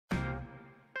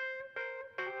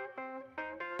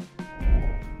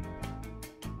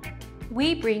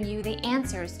we bring you the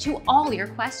answers to all your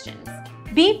questions.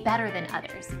 Be better than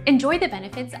others. Enjoy the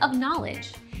benefits of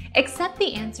knowledge. Accept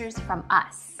the answers from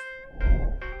us.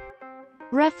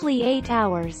 Roughly 8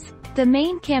 hours. The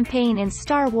main campaign in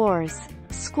Star Wars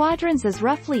Squadrons is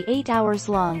roughly 8 hours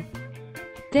long.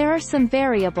 There are some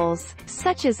variables,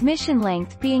 such as mission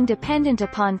length being dependent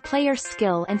upon player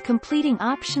skill and completing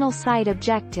optional side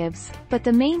objectives, but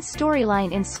the main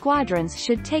storyline in Squadrons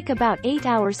should take about 8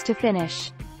 hours to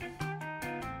finish.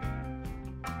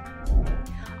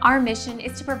 Our mission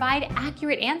is to provide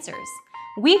accurate answers.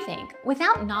 We think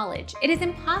without knowledge, it is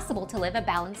impossible to live a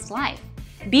balanced life.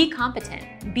 Be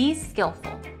competent, be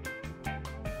skillful.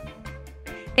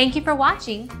 Thank you for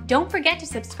watching. Don't forget to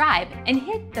subscribe and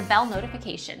hit the bell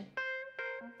notification.